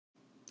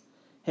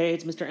Hey,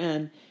 it's Mr.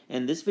 N,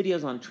 and this video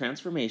is on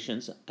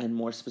transformations, and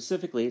more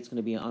specifically, it's going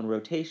to be on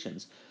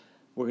rotations.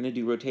 We're going to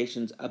do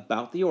rotations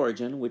about the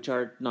origin, which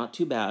are not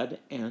too bad,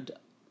 and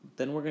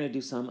then we're going to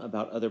do some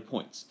about other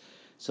points.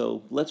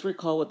 So let's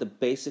recall what the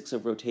basics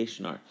of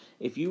rotation are.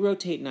 If you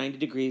rotate 90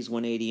 degrees,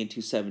 180, and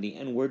 270,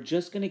 and we're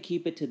just going to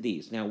keep it to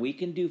these. Now, we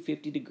can do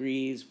 50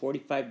 degrees,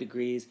 45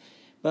 degrees,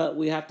 but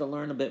we have to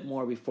learn a bit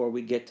more before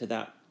we get to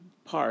that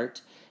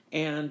part.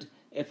 And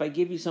if I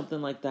give you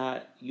something like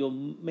that, you'll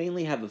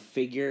mainly have a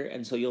figure,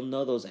 and so you'll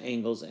know those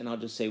angles, and I'll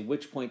just say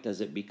which point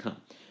does it become.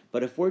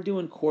 But if we're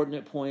doing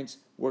coordinate points,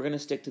 we're going to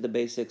stick to the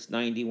basics,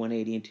 90,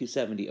 180, and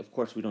 270. Of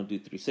course, we don't do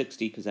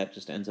 360 because that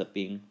just ends up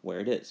being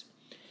where it is.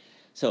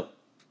 So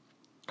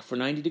for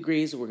 90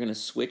 degrees, we're going to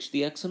switch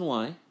the x and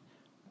y,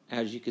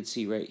 as you can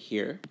see right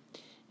here,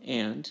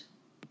 and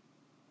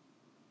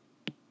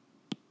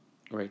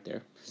right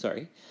there,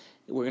 sorry.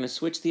 We're going to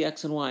switch the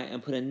x and y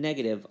and put a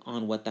negative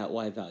on what that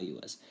y value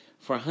is.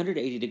 For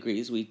 180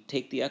 degrees, we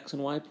take the x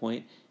and y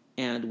point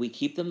and we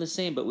keep them the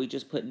same, but we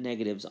just put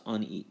negatives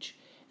on each.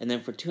 And then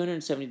for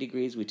 270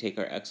 degrees, we take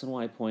our x and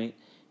y point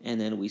and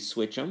then we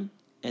switch them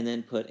and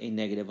then put a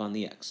negative on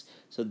the x.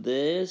 So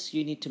this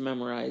you need to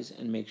memorize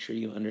and make sure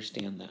you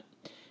understand that,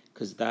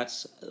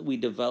 because we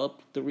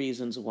developed the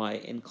reasons why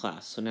in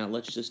class. So now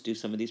let's just do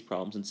some of these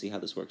problems and see how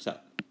this works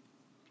out.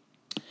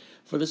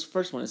 For this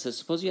first one, it says,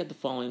 suppose you had the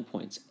following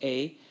points.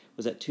 A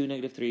was at 2,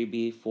 -3,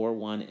 B, 4,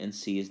 1, and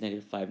C is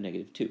 -5,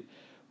 -2.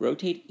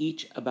 Rotate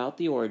each about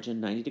the origin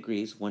 90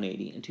 degrees,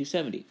 180, and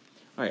 270.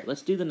 All right,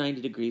 let's do the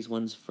 90 degrees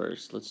ones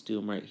first. Let's do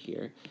them right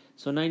here.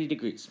 So 90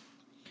 degrees.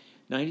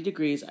 90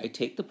 degrees, I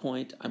take the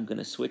point. I'm going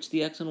to switch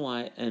the x and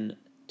y and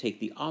take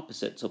the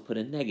opposite, so put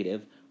a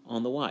negative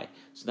on the y.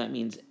 So that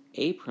means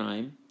A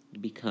prime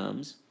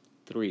becomes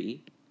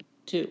 3,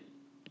 2.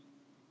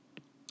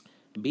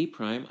 B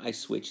prime, I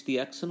switch the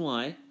x and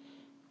y,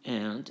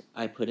 and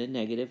I put a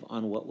negative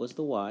on what was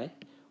the y,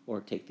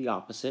 or take the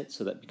opposite,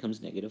 so that becomes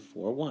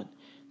 -4, 1.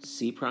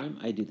 C prime,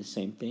 I do the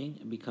same thing,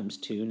 it becomes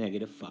 2,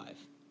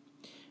 -5.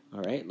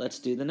 All right, let's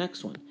do the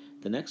next one.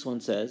 The next one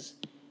says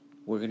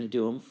we're going to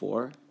do them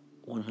for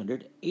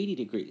 180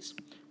 degrees.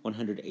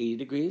 180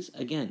 degrees,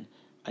 again,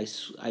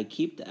 I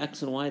keep the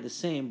x and y the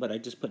same, but I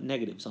just put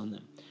negatives on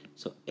them.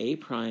 So A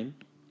prime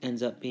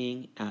ends up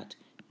being at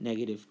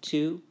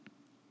 -2,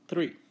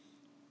 3.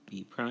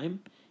 B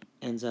prime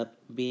ends up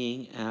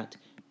being at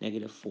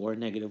 -4,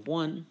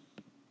 -1,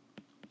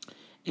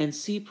 and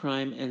C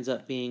prime ends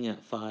up being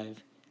at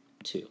 5,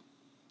 2.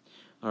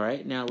 All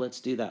right, now let's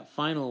do that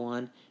final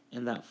one,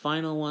 and that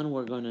final one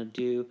we're going to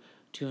do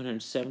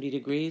 270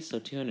 degrees. So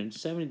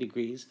 270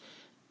 degrees,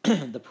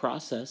 the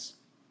process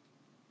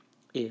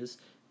is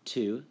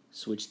to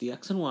switch the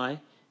x and y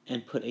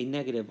and put a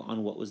negative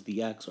on what was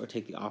the x, or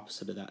take the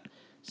opposite of that.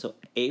 So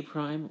A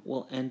prime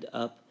will end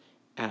up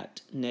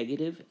at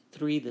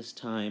 -3 this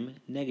time,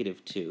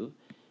 -2.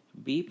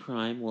 B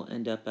prime will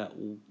end up at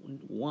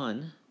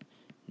 1,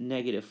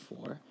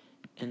 -4.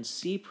 And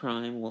C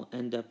prime will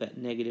end up at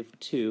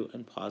 -2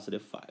 and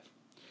 +5.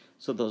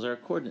 So those are our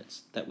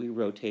coordinates that we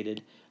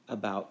rotated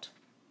about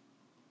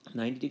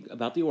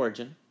about the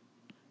origin.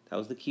 That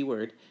was the key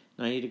word,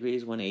 90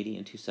 degrees, 180,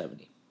 and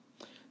 270.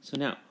 So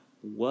now,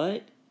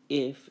 what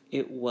if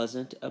it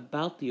wasn't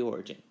about the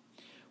origin?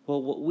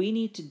 Well, what we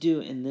need to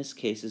do in this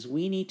case is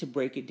we need to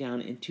break it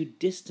down into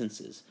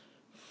distances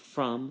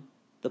from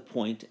the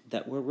point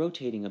that we're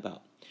rotating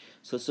about.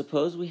 So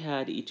suppose we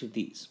had each of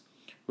these.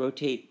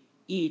 Rotate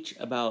each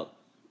about,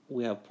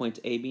 we have points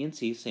A, B, and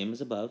C, same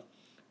as above,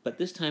 but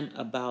this time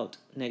about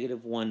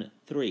 -1,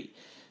 3.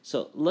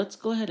 So let's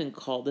go ahead and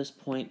call this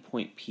point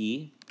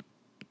P.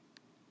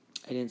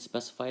 I didn't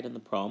specify it in the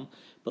problem,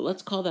 but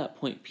let's call that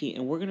point P,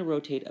 and we're going to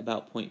rotate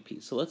about point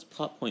P. So let's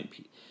plot point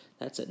P.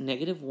 That's at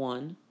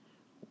 -1,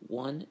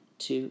 1,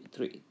 2,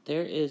 3.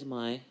 There is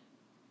my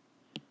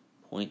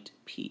point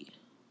P.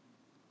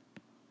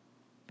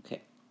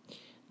 Okay.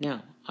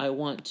 Now, I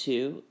want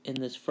to, in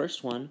this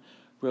first one,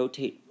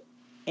 rotate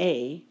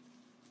A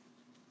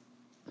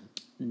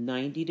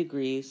 90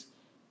 degrees,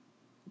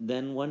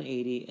 then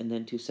 180, and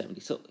then 270.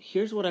 So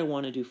here's what I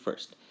want to do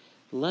first.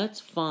 Let's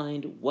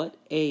find what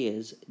A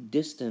is,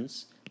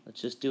 distance.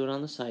 Let's just do it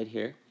on the side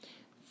here.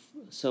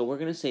 So we're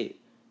going to say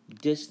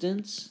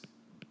distance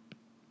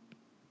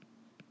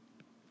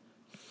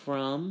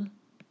from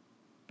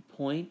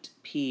point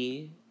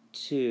P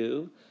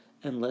to,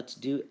 and let's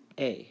do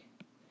A.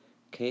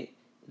 Okay,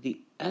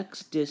 the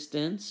x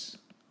distance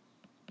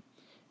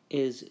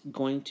is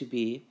going to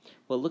be,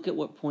 well, look at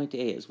what point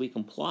A is. We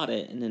can plot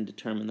it and then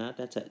determine that.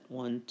 That's at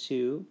 1,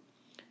 2,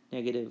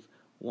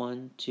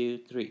 -1, 2,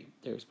 3.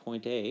 There's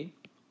point A.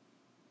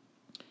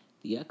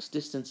 The x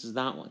distance is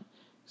that one.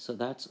 So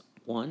that's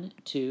 1,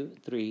 2,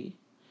 3.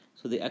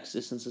 So the x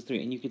distance is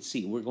 3. And you can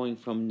see we're going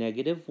from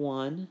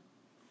 -1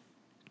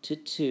 to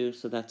 2,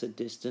 so that's a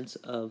distance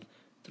of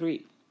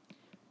 3.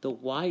 The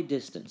y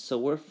distance, so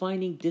we're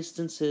finding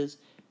distances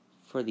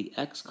for the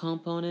x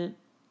component,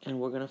 and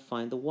we're going to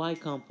find the y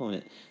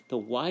component. The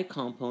y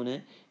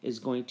component is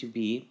going to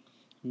be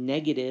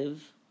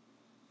negative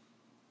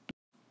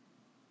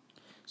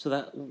So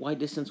that y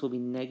distance will be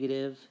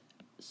negative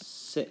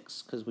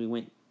 6 because we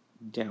went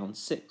down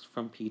 6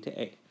 from P to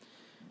A.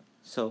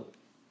 So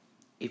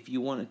if you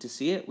wanted to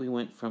see it, we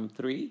went from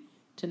 3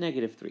 to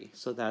negative 3.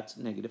 So that's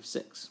negative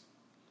 6.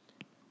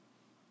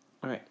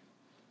 All right,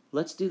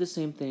 let's do the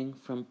same thing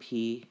from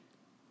P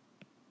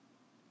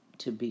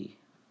to B.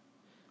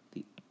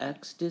 The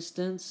x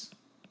distance,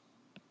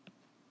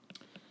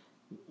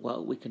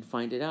 well, we can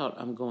find it out.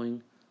 I'm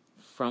going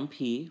from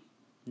P,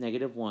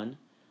 negative 1,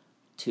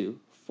 to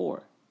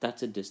 4.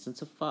 That's a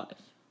distance of 5.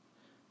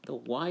 The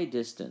y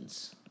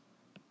distance,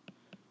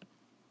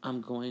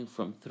 I'm going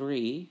from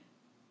 3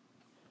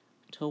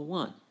 to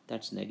 1.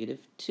 That's negative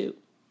 2.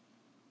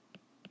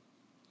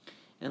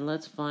 And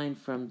let's find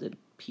from the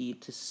P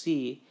to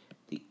C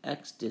the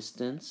x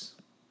distance.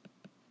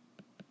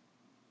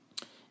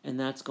 And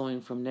that's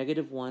going from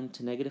negative 1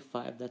 to negative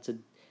 5. That's a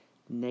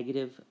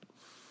negative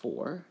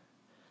 4.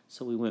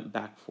 So we went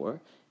back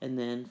 4. And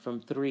then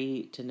from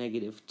 3 to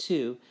negative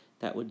 2,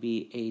 that would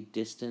be a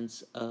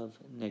distance of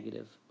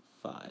negative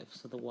 5.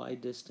 So the y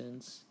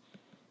distance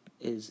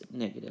is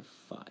negative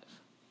 5.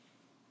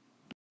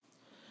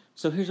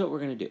 So here's what we're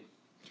going to do.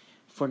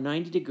 For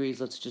 90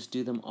 degrees, let's just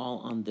do them all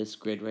on this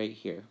grid right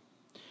here.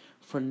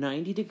 For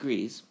 90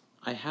 degrees,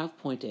 I have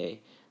point A.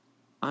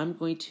 I'm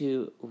going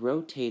to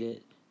rotate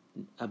it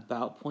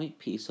about point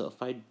P. So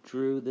if I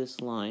drew this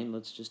line,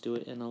 let's just do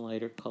it in a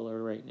lighter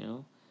color right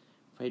now.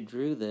 If I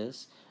drew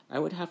this, I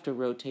would have to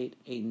rotate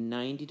a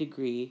 90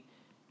 degree,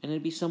 and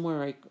it'd be somewhere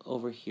right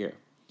over here.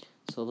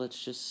 So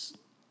let's just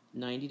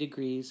 90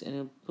 degrees, and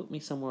it'll put me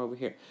somewhere over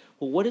here.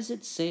 Well, what does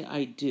it say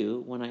I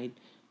do when I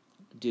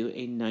do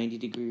a 90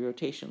 degree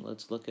rotation?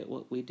 Let's look at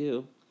what we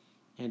do.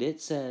 And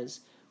it says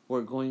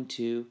we're going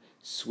to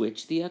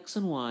switch the x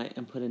and y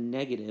and put a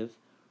negative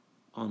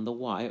on the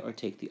y, or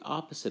take the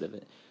opposite of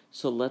it.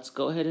 So let's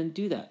go ahead and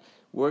do that.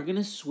 We're going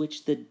to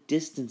switch the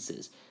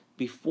distances.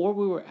 Before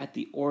we were at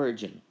the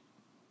origin,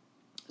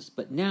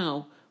 but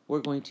now we're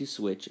going to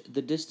switch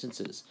the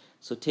distances.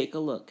 So take a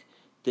look.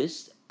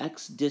 This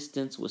x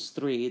distance was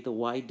 3, the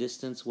y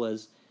distance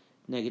was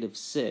negative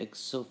 6.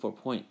 So for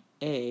point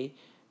A,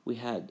 we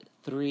had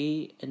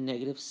 3 and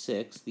negative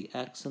 6, the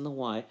x and the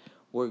y.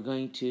 We're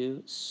going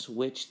to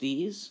switch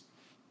these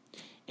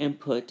and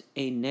put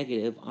a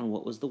negative on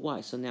what was the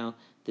y. So now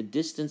the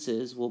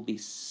distances will be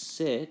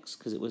 6,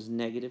 because it was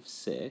negative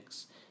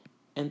 6,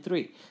 and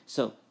 3.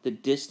 So the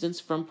distance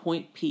from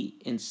point P,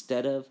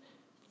 instead of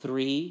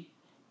 3,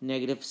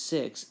 negative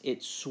 6,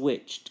 it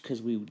switched,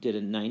 because we did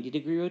a 90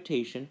 degree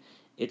rotation,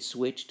 it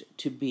switched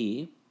to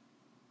be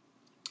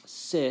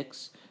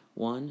 6,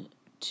 1,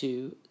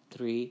 2,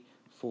 3,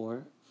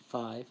 4,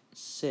 5,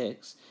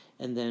 6,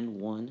 and then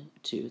 1,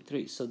 2,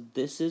 3. So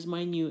this is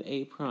my new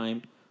A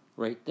prime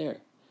right there.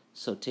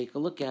 So take a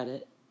look at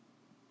it.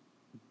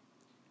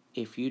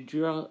 If you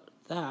draw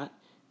that,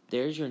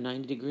 there's your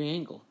 90 degree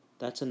angle.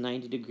 That's a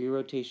 90 degree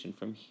rotation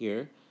from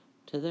here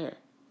to there.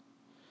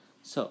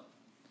 So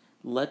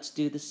let's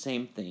do the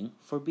same thing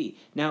for B.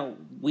 Now,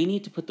 we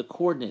need to put the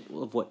coordinate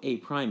of what A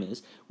prime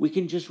is. We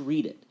can just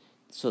read it.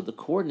 So the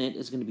coordinate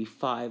is going to be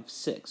 5,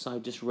 6. So I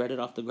just read it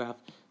off the graph.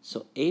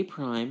 So A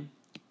prime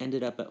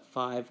ended up at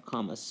 5,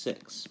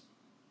 6.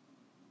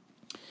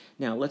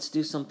 Now, let's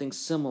do something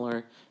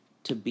similar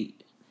to B.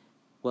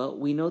 Well,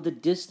 we know the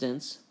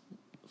distance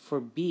for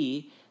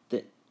B,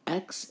 the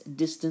x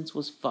distance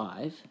was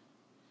 5.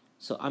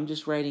 So I'm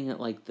just writing it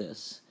like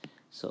this.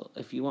 So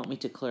if you want me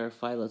to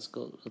clarify, let's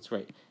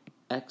write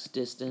x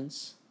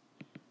distance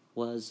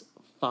was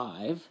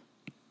 5,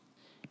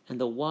 and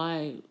the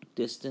y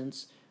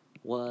distance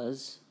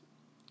was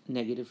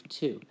negative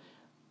 2.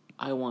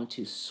 I want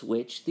to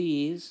switch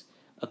these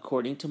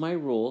according to my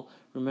rule.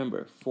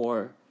 Remember,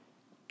 for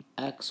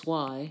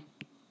xy,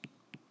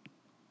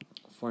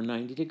 for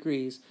 90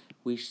 degrees,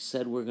 we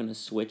said we're going to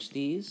switch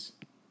these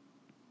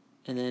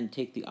and then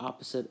take the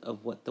opposite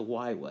of what the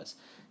y was.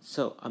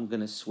 So I'm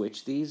going to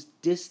switch these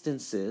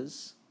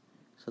distances.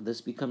 So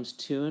this becomes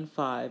 2 and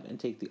 5, and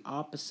take the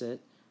opposite.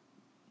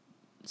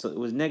 So it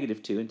was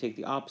negative 2, and take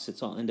the opposite,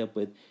 so I'll end up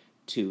with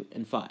 2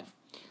 and 5.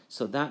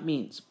 So that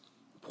means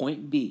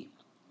point B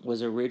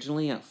was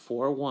originally at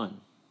 4, 1.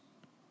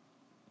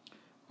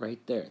 Right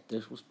there.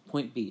 This was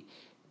point B.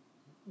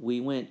 We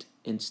went,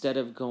 instead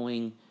of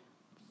going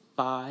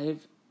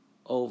 5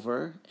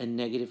 over and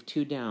negative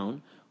 2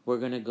 down, we're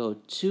going to go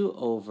 2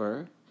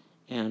 over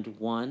and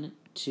 1,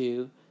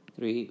 2,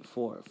 3,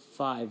 4,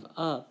 5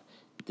 up.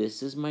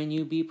 This is my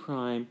new B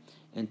prime,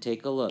 and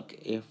take a look.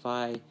 If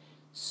I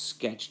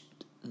sketched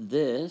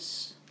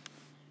this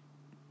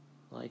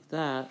like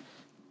that,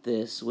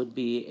 this would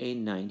be a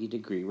 90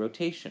 degree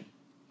rotation.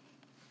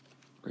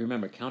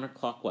 Remember,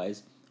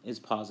 counterclockwise is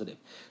positive.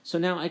 So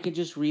now I can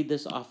just read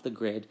this off the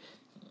grid,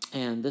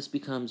 and this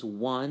becomes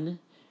 1,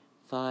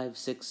 5,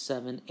 6,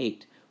 7,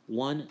 8.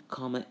 1,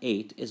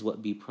 8 is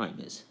what B prime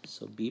is.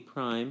 So B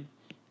prime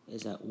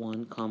is at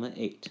 1,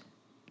 8.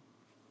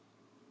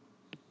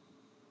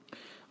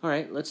 All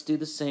right, let's do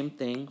the same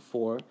thing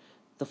for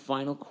the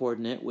final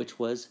coordinate, which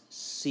was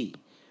C.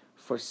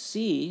 For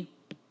C,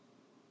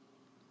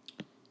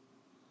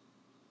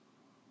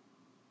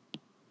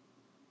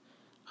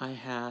 I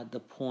had the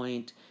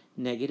point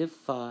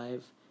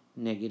 -5,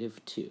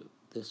 -2.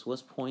 This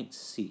was point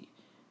C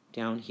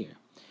down here.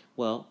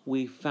 Well,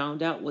 we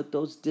found out what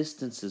those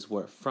distances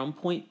were. From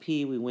point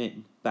P, we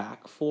went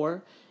back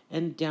 4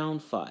 and down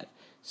 5.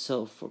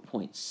 So for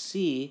point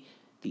C,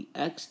 the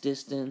x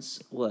distance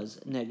was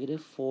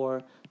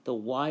 -4, the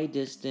y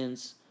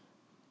distance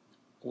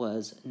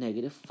was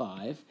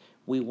 -5.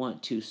 We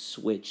want to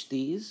switch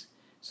these,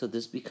 so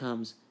this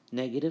becomes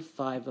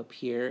 -5 up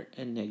here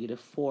and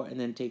 -4, and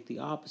then take the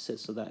opposite,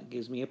 so that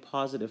gives me a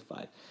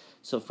 +5.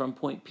 So from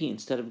point P,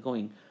 instead of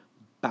going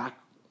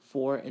back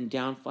 4 and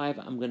down 5,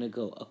 I'm going to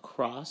go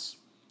across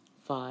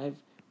 5,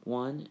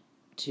 1,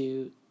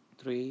 2,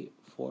 3,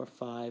 4,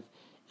 5,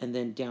 and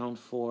then down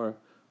 4,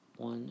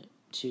 1,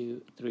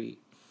 2, 3,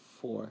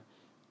 4,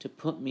 to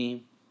put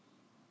me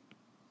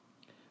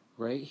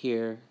right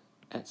here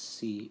at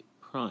C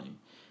prime.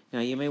 Now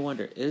you may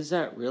wonder, is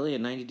that really a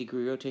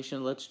 90-degree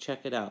rotation? Let's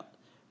check it out.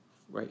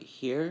 Right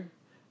here,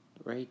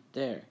 right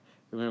there.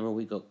 Remember,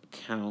 we go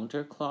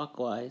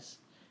counterclockwise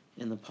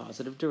in the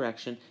positive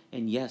direction,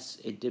 and yes,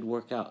 it did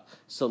work out.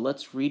 So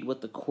let's read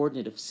what the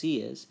coordinate of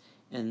C is,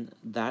 and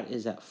that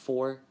is at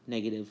 4,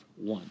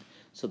 -1.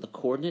 So the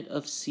coordinate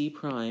of C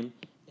prime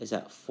is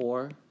at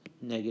 4,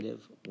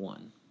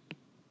 -1.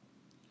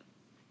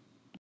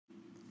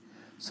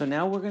 So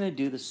now we're going to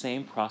do the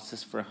same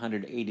process for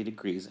 180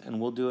 degrees, and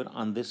we'll do it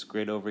on this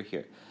grid over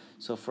here.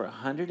 So for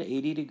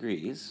 180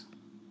 degrees,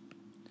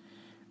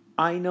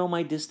 I know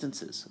my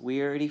distances.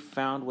 We already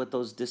found what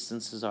those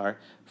distances are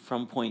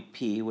from point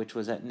P, which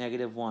was at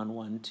 -1,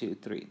 1, 2,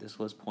 3. This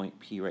was point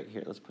P right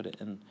here. Let's put it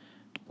in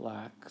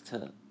black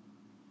to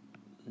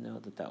know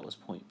that that was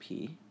point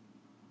P.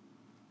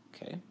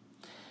 Okay.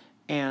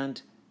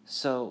 And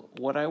so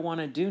what I want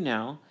to do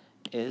now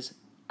is,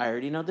 I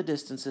already know the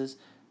distances.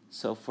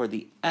 So for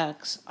the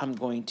x, I'm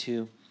going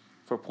to,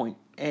 for point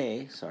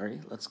A,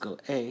 let's go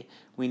A,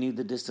 we knew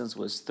the distance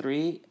was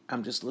 3.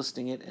 I'm just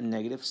listing it in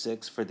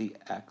 -6 for the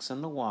x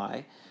and the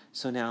y.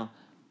 So now,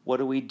 what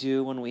do we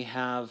do when we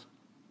have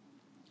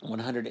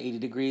 180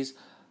 degrees?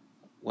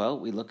 Well,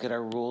 we look at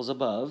our rules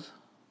above,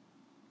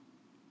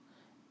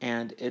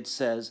 and it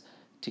says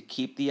to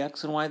keep the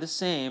x and y the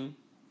same,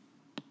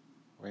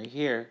 right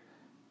here,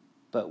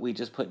 but we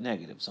just put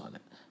negatives on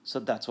it. So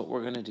that's what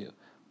we're going to do.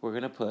 We're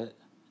going to put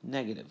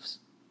negatives.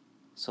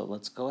 So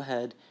let's go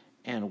ahead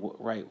and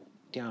write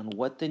down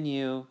what the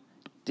new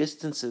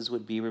distances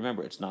would be.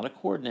 Remember, it's not a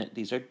coordinate.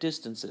 These are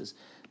distances.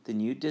 The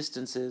new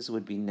distances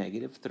would be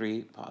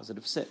 -3,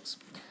 +6.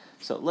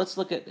 So let's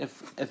look at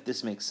if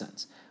this makes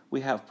sense.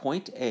 We have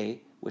point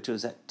A, which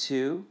was at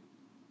 2,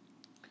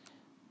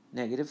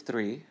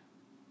 -3,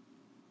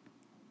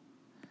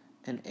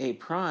 and A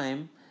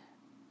prime.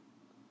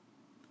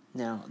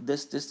 Now,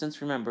 this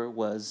distance, remember,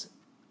 was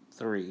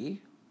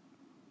 3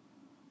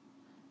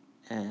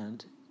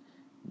 and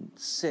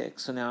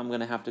 6. So now I'm going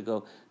to have to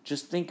go,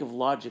 just think of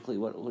logically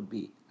what it would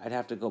be. I'd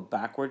have to go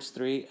backwards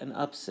 3 and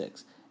up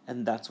 6.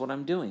 And that's what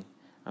I'm doing.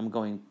 I'm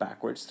going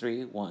backwards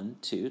 3, 1,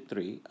 2,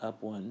 3,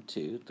 up 1,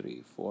 2,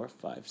 3, 4,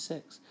 5,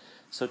 6.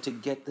 So to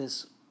get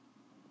this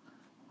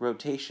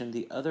rotation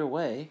the other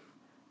way,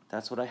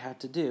 that's what I had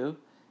to do.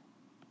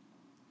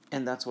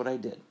 And that's what I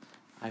did.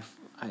 I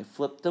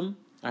flipped them.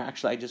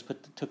 Actually, I just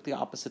took the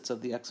opposites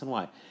of the x and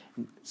y.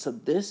 So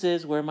this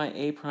is where my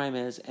A prime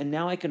is, and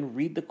now I can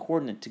read the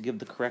coordinate to give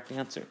the correct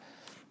answer.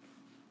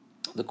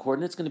 The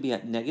coordinate's going to be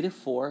at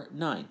 -4,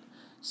 9.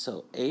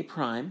 So A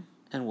prime,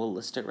 and we'll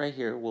list it right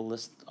here. We'll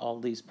list all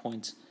these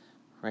points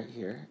right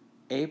here.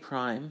 A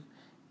prime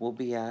will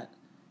be at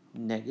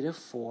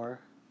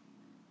 -4,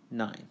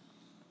 9.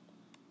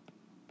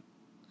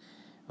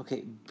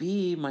 Okay,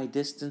 B, my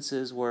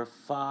distances were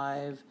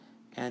 5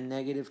 and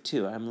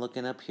 -2. I'm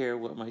looking up here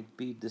what my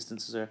B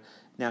distances are.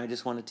 Now I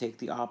just want to take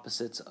the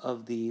opposites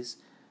of these.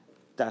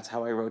 That's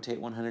how I rotate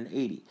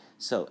 180.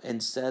 So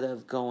instead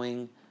of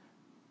going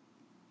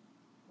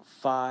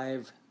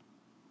 5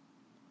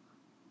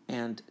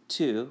 and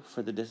 2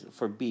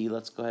 for B,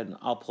 let's go ahead and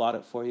I'll plot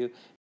it for you.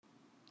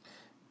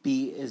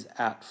 B is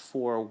at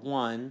 4,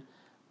 1,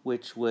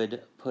 which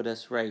would put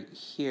us right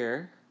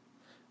here.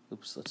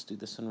 Oops, let's do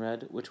this in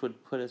red, which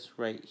would put us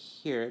right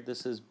here.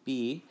 This is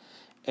B.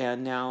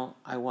 And now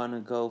I want to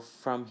go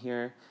from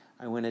here.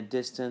 I want a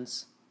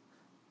distance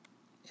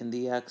in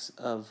the x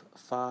of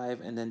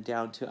 5 and then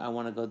down to, I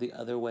want to go the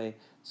other way.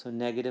 So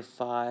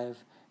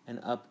 -5 and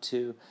up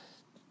 2.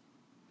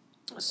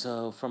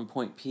 So from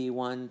point P,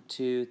 1,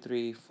 2,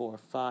 3, 4,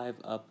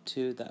 5, up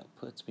 2, that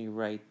puts me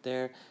right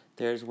there.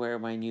 There's where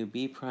my new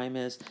B prime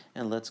is.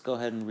 And let's go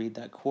ahead and read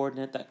that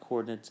coordinate. That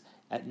coordinate's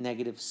at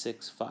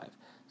 -6, 5.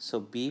 So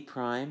B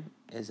prime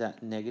is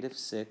at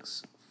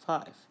 -6,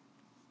 5.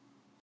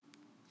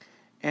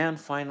 And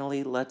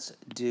finally, let's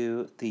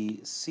do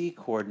the C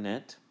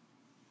coordinate.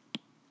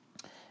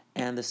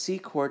 And the C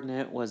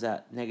coordinate was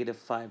at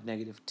 -5,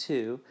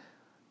 -2.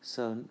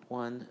 So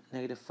 1,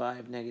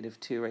 -5,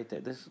 -2 right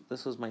there.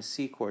 This was my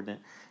C coordinate.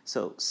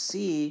 So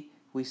C,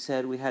 we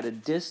said we had a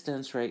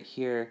distance right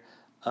here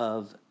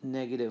of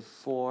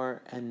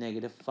 -4 and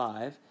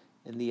 -5.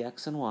 in the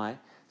x and y.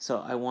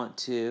 So I want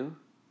to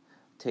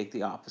take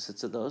the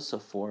opposites of those, so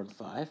 4 and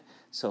 5.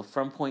 So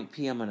from point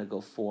P, I'm going to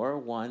go 4,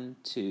 1,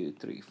 2,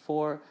 3,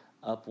 4,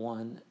 up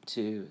 1,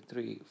 2,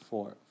 3,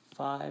 4,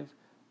 5.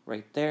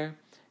 Right there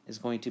is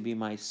going to be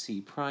my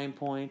C prime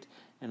point,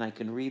 and I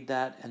can read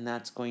that, and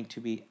that's going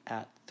to be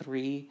at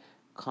 3,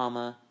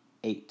 comma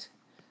 8.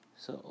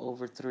 So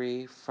over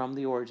 3, from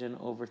the origin,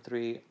 over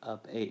 3,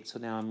 up 8. So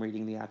now I'm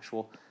reading the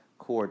actual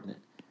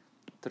coordinate,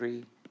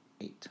 3,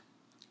 8.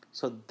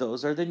 So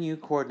those are the new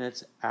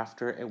coordinates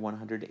after a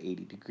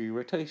 180-degree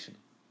rotation.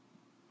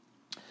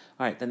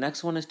 All right, the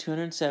next one is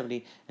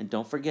 270, and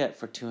don't forget,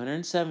 for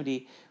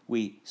 270,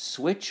 we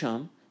switch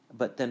them,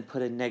 but then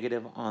put a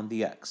negative on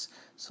the x.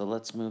 So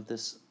let's move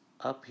this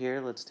up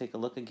here. Let's take a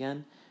look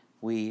again.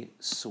 We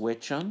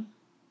switch them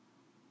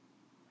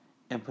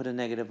and put a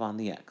negative on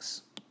the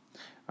x.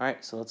 All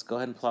right, so let's go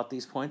ahead and plot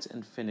these points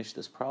and finish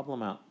this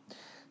problem out.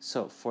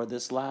 So for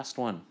this last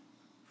one,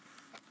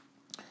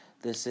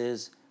 this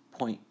is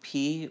point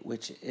P,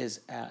 which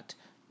is at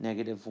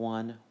negative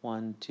 1,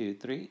 1, 2,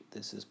 3.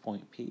 This is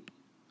point P.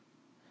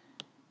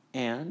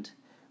 And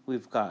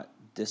we've got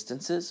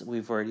distances.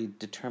 We've already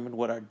determined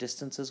what our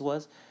distances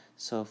was.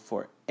 So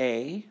for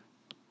A,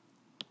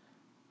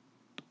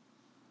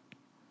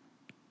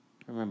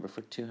 remember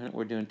for 200,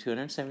 we're doing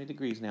 270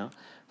 degrees now.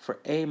 For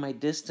A, my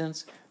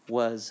distance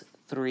was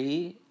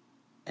 3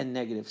 and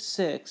negative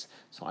 6.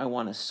 So I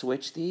want to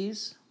switch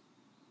these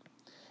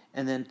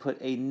and then put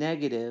a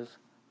negative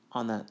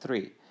on that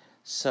 3.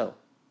 So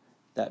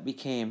that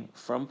became,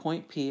 from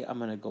point P, I'm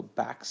going to go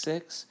back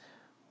 6.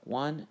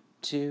 1,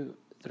 2,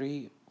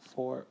 3,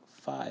 4,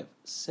 5,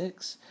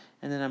 6.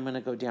 And then I'm going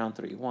to go down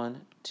 3.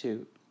 1,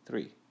 2,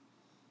 3.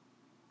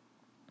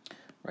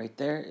 Right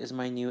there is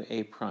my new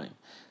A prime.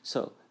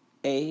 So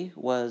A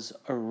was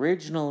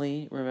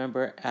originally,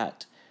 remember,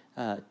 at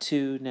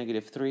 2,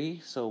 negative 3.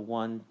 So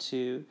 1,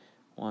 2,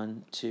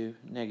 1, 2,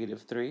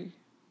 negative 3.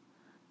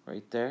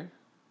 Right there.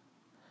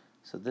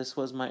 So this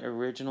was my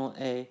original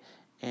A,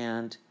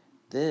 and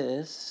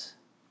this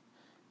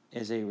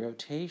is a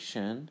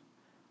rotation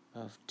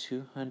of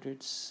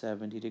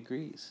 270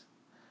 degrees,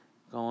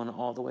 going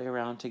all the way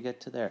around to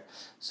get to there.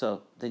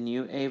 So the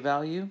new A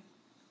value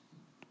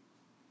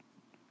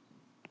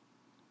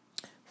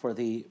for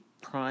the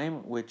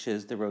prime, which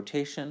is the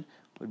rotation,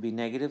 would be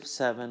negative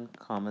 7,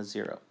 comma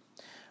 0.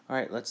 All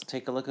right, let's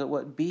take a look at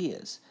what B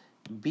is.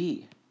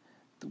 B,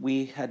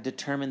 we had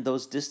determined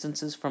those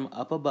distances from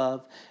up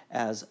above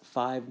as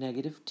 5,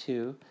 negative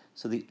 2.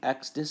 So the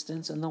x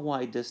distance and the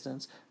y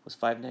distance was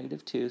 5,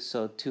 negative 2.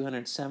 So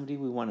 270,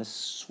 we want to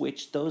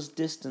switch those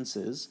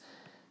distances.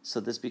 So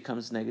this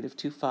becomes negative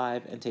 2,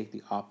 5, and take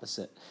the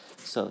opposite.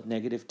 So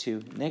negative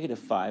 2, negative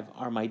 5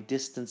 are my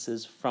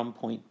distances from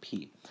point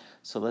P.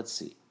 So let's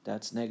see.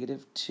 That's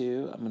negative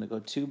 2. I'm going to go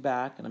 2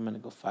 back, and I'm going to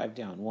go 5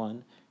 down.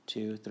 1,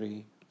 2,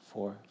 3,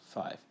 4,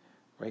 5.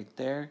 Right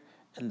there.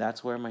 And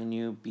that's where my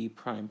new B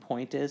prime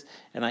point is.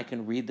 And I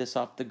can read this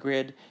off the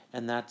grid,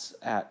 and that's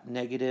at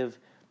negative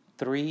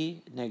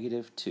 3,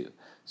 negative 2.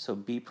 So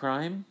B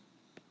prime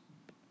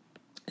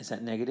is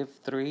at negative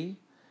 3,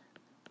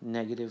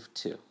 negative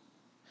 2.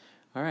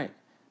 All right,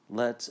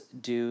 let's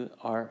do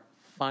our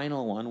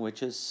final one,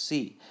 which is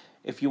C.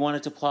 If you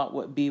wanted to plot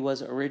what B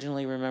was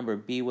originally, remember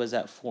B was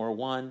at 4,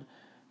 1.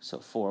 So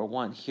 4,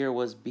 1. Here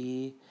was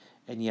B,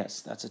 and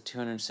yes, that's a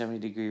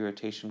 270-degree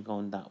rotation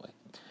going that way.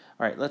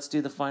 All right, let's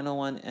do the final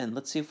one, and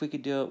let's see if we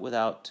could do it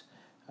without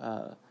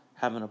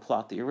having to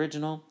plot the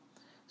original.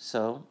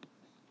 So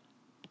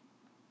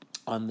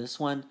on this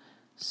one,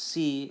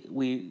 C,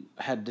 we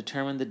had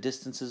determined the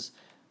distances.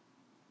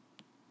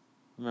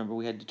 Remember,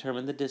 we had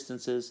determined the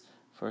distances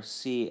for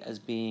C as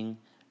being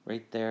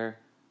right there,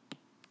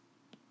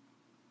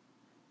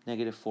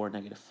 negative 4,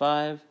 negative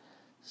 5.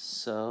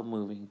 So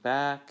moving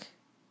back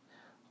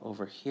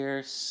over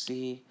here,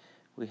 C,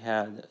 we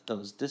had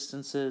those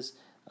distances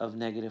of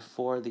negative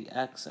 4, the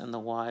x and the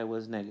y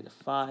was negative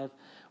 5.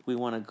 We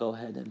want to go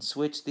ahead and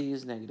switch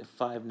these, negative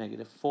 5,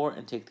 negative 4,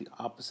 and take the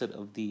opposite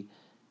of the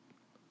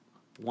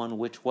one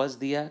which was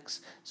the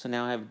x. So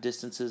now I have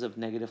distances of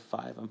negative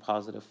 5 and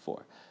positive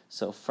 4.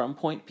 So from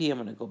point P, I'm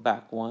going to go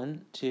back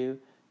 1, 2,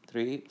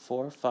 3,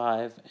 4,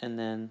 5, and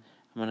then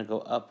I'm going to go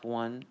up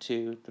 1,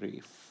 2, 3,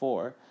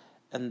 4.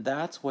 And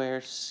that's where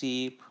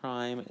C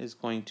prime is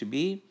going to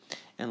be.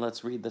 And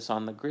let's read this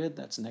on the grid.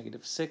 That's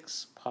negative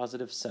 6,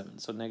 positive 7.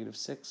 So negative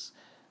 6,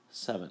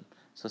 7.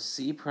 So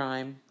C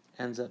prime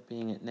ends up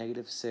being at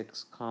negative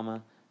 6,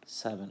 comma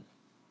 7.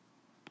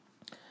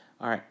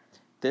 All right.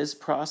 This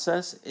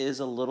process is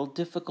a little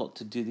difficult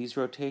to do these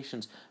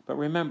rotations. But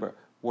remember,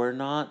 we're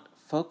not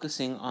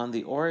focusing on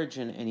the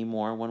origin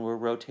anymore when we're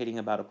rotating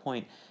about a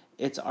point.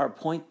 It's our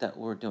point that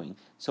we're doing.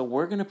 So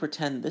we're going to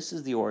pretend this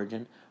is the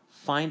origin,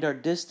 find our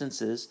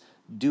distances,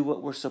 do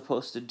what we're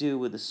supposed to do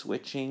with the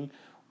switching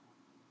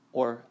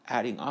or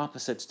adding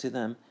opposites to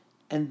them,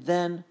 and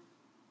then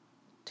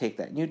take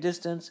that new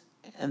distance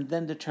and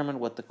then determine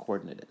what the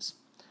coordinate is.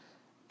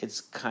 It's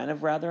kind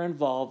of rather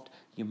involved.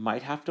 You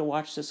might have to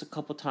watch this a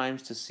couple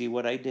times to see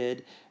what I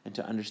did and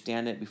to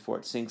understand it before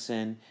it sinks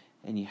in,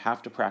 and you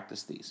have to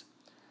practice these.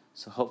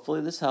 So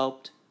hopefully this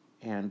helped,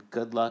 and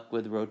good luck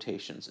with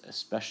rotations,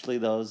 especially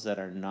those that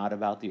are not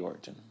about the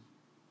origin.